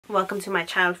welcome to my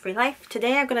child-free life.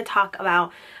 Today I'm going to talk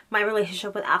about my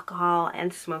relationship with alcohol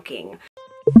and smoking.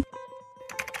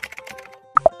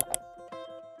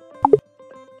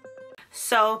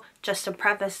 So just to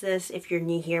preface this, if you're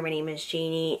new here, my name is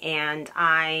Janie and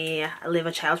I live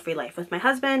a child-free life with my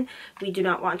husband. We do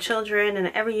not want children, and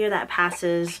every year that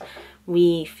passes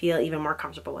we feel even more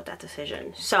comfortable with that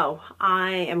decision. So I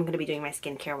am going to be doing my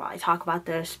skincare while I talk about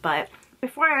this, but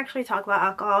before I actually talk about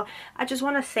alcohol, I just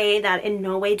want to say that in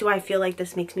no way do I feel like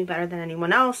this makes me better than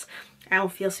anyone else. I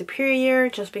don't feel superior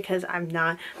just because I'm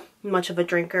not much of a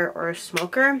drinker or a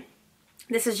smoker.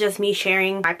 This is just me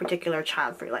sharing my particular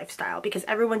child-free lifestyle because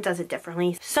everyone does it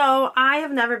differently. So I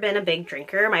have never been a big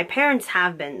drinker. My parents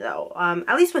have been though,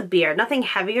 at least with beer. Nothing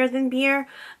heavier than beer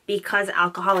because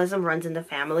alcoholism runs in the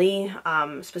family,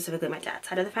 specifically my dad's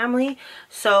side of the family.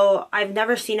 So I've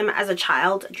never seen him as a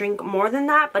child drink more than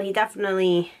that, but he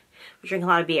definitely would drink a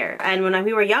lot of beer. And when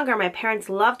we were younger, my parents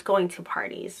loved going to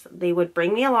parties. They would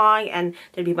bring me along and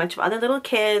there'd be a bunch of other little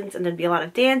kids and there'd be a lot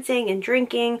of dancing and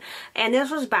drinking. And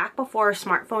this was back before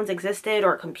smartphones existed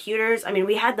or computers. I mean,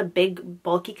 we had the big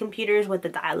bulky computers with the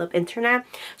dial-up internet.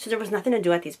 So there was nothing to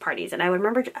do at these parties. And I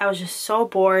remember I was just so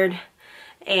bored.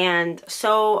 And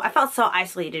so I felt so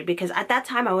isolated because at that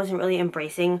time I wasn't really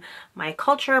embracing my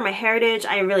culture, my heritage.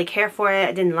 I didn't really care for it.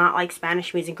 I did not like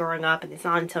Spanish music growing up, and it's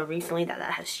not until recently that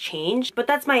that has changed. But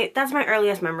that's my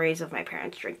earliest memories of my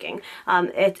parents drinking.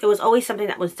 It was always something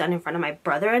that was done in front of my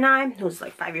brother and I, who was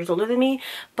like 5 years older than me,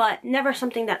 but never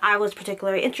something that I was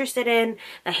particularly interested in.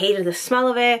 I hated the smell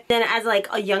of it. Then as like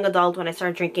a young adult, when I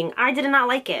started drinking, I did not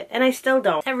like it, and I still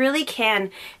don't. I really can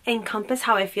encompass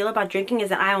how I feel about drinking is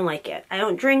that I don't like it. I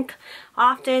don't drink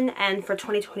often, and for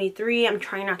 2023 I'm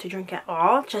trying not to drink at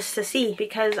all just to see,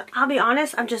 because I'll be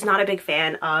honest, I'm just not a big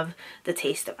fan of the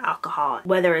taste of alcohol.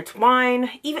 Whether it's wine,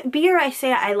 even beer, I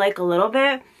say I like a little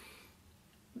bit,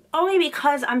 only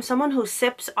because I'm someone who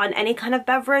sips on any kind of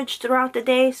beverage throughout the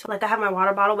day. So like I have my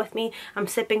water bottle with me, I'm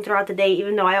sipping throughout the day,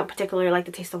 even though I don't particularly like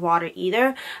the taste of water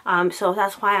either. So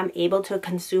that's why I'm able to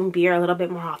consume beer a little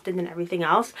bit more often than everything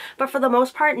else. But for the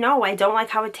most part, no, I don't like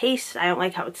how it tastes. I don't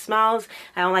like how it smells.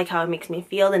 I don't like how it makes me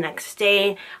feel the next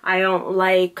day. I don't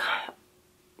like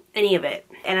any of it.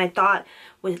 And I thought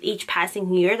with each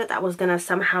passing year that that was gonna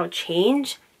somehow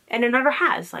change, and it never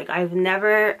has. Like I've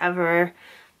never ever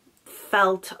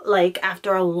felt like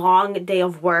after a long day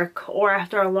of work or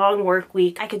after a long work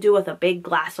week, I could do with a big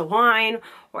glass of wine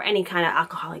or any kind of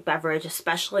alcoholic beverage,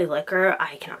 especially liquor.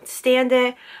 I cannot stand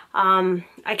it.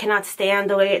 I cannot stand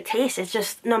the way it tastes. It's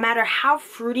just, no matter how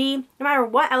fruity, no matter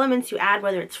what elements you add,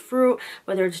 whether it's fruit,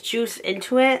 whether it's juice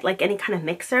into it, like any kind of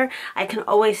mixer, I can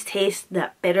always taste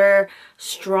that bitter,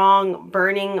 strong,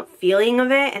 burning feeling of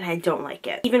it, and I don't like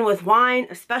it. Even with wine,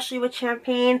 especially with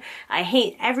champagne, I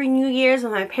hate every New Year's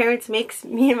when my parents makes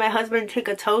me and my husband take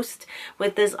a toast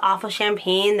with this awful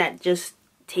champagne that just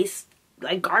tastes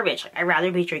like garbage. Like, I'd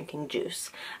rather be drinking juice.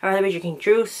 I'd rather be drinking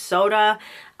juice, soda.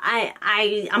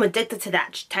 I'm addicted to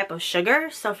that type of sugar.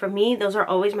 So for me, those are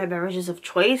always my beverages of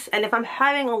choice. And if I'm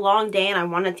having a long day and I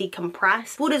want to decompress,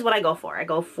 food is what I go for. I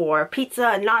go for pizza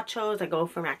and nachos. I go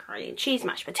for macaroni and cheese,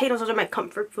 mashed potatoes. Those are my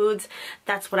comfort foods.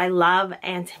 That's what I love.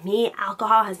 And to me,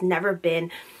 alcohol has never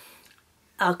been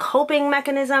a coping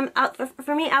mechanism.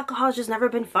 For me, alcohol has just never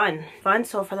been fun.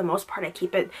 So for the most part, I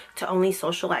keep it to only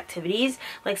social activities,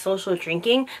 like social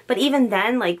drinking. But even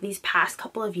then, like these past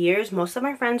couple of years, most of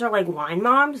my friends are like wine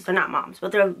moms. They're not moms,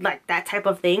 but they're like that type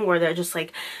of thing where they're just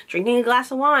like drinking a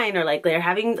glass of wine, or like they're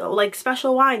having like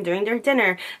special wine during their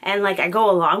dinner. And like I go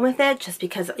along with it just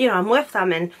because, you know, I'm with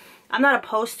them, and I'm not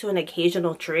opposed to an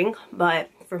occasional drink, but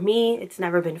for me, it's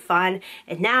never been fun.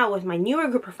 And now with my newer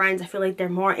group of friends, I feel like they're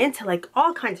more into like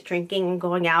all kinds of drinking and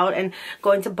going out and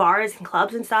going to bars and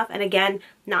clubs and stuff. And again,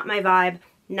 not my vibe,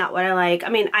 not what I like. I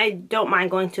mean, I don't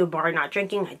mind going to a bar and not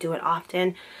drinking. I do it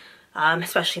often,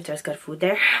 especially if there's good food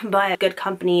there. But good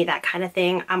company, that kind of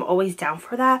thing, I'm always down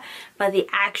for that. But the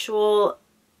actual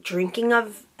drinking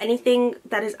of anything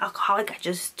that is alcoholic, I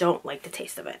just don't like the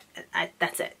taste of it.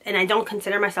 That's it. And I don't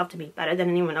consider myself to be better than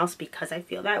anyone else because I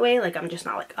feel that way. Like I'm just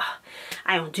not like, oh,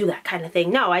 I don't do that kind of thing.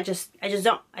 No, I just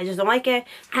don't like it.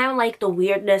 I don't like the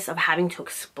weirdness of having to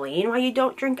explain why you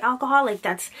don't drink alcohol. Like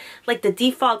that's like the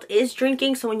default is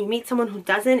drinking. So when you meet someone who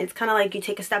doesn't, it's kind of like you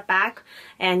take a step back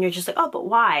and you're just like, oh, but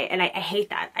why? And I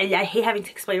hate that. I hate having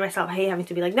to explain myself. I hate having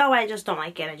to be like, no, I just don't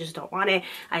like it. I just don't want it.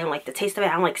 I don't like the taste of it.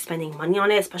 I don't like spending money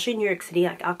on it, especially in New York City.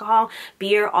 Like alcohol,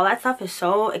 beer, all that stuff is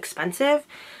so expensive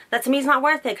that to me is not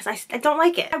worth it because I don't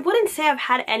like it. I wouldn't say I've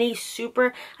had any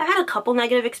I've had a couple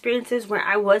negative experiences when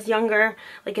I was younger,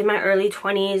 like in my early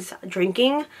 20s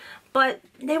drinking, but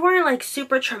they weren't like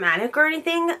super traumatic or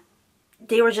anything.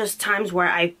 they were just times where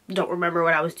I don't remember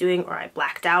what I was doing or I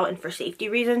blacked out, and for safety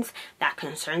reasons, that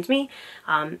concerns me.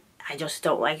 I just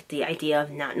don't like the idea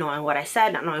of not knowing what I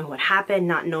said, not knowing what happened,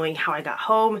 not knowing how I got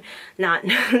home, not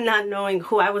knowing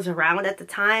who I was around at the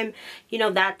time. You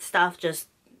know, that stuff just,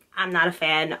 I'm not a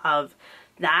fan of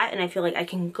that, and I feel like I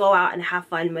can go out and have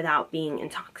fun without being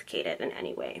intoxicated in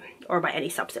any way or by any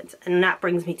substance. And that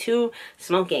brings me to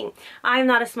smoking. I'm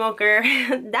not a smoker.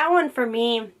 That one for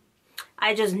me,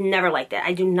 I just never liked it.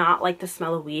 I do not like the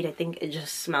smell of weed. I think it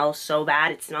just smells so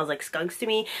bad. It smells like skunks to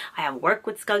me. I have worked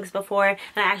with skunks before, and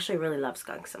I actually really love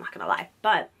skunks, I'm not gonna lie.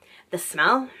 But the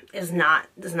smell is not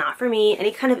for me.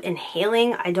 Any kind of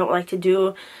inhaling, I don't like to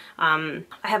do. I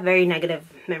have very negative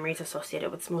memories associated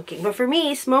with smoking. But for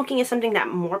me, smoking is something that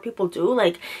more people do.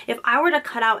 Like, if I were to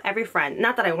cut out every friend,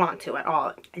 not that I want to at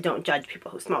all, I don't judge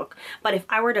people who smoke, but if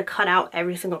I were to cut out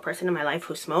every single person in my life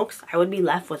who smokes, I would be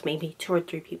left with maybe 2 or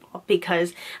 3 people,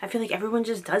 because I feel like everyone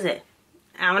just does it.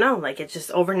 I don't know, like, it's just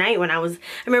overnight. I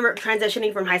remember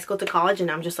transitioning from high school to college,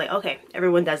 and I'm just like, okay,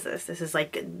 everyone does this. This is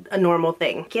like a normal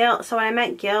thing. Gail, so when I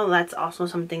met Gail, that's also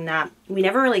something that we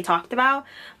never really talked about,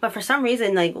 but for some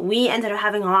reason, like, we ended up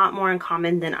having a lot more in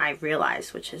common than I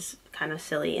realized, which is kind of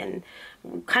silly and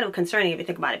kind of concerning if you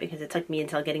think about it, because it took me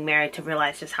until getting married to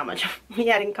realize just how much we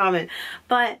had in common.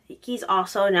 But he's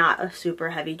also not a super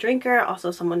heavy drinker, also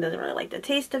someone doesn't really like the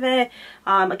taste of it.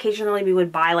 Occasionally we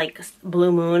would buy like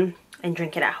Blue Moon and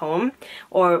drink it at home,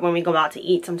 or when we go out to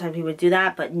eat, sometimes we would do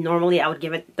that, but normally I would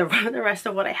give it the rest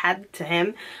of what I had to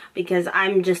him, because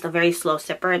I'm just a very slow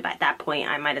sipper. At that point,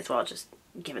 I might as well just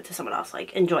give it to someone else,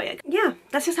 like, enjoy it. Yeah,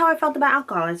 that's just how I felt about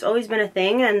alcohol. It's always been a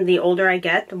thing, and the older I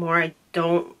get, the more I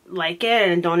don't like it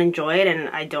and don't enjoy it, and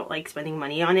I don't like spending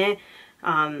money on it.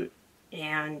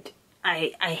 And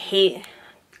I hate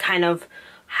kind of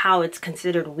how it's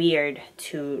considered weird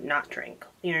to not drink.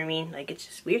 You know what I mean? Like, it's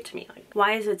just weird to me. Like,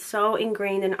 why is it so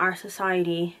ingrained in our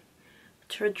society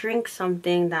to drink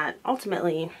something that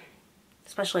ultimately,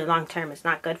 especially long term, is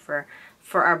not good for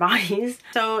our bodies?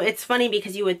 So it's funny,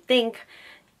 because you would think,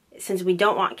 since we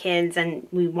don't want kids and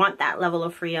we want that level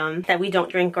of freedom, that we don't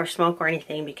drink or smoke or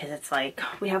anything, because it's like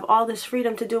we have all this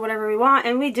freedom to do whatever we want,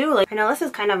 and we do. Like, I know this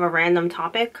is kind of a random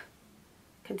topic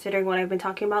considering what I've been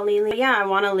talking about lately. But yeah, I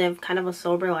want to live kind of a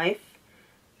sober life,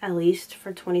 at least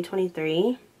for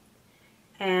 2023,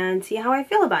 and see how I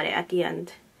feel about it at the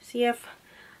end. See if,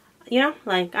 you know,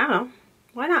 like, I don't know,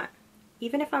 why not?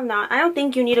 Even if I'm not, I don't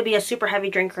think you need to be a super heavy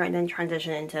drinker and then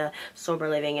transition into sober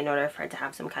living in order for it to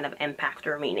have some kind of impact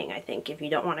or meaning. I think if you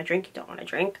don't want to drink, you don't want to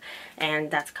drink, and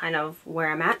that's kind of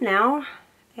where I'm at now,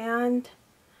 and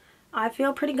I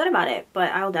feel pretty good about it.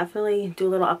 But I'll definitely do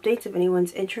little updates if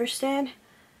anyone's interested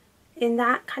in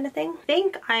that kind of thing. I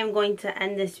think I am going to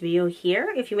end this video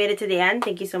here. If you made it to the end,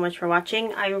 thank you so much for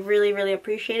watching. I really, really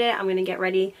appreciate it. I'm going to get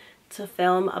ready to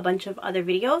film a bunch of other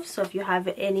videos, so if you have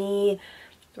any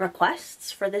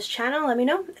requests for this channel, let me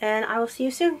know, and I will see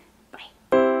you soon.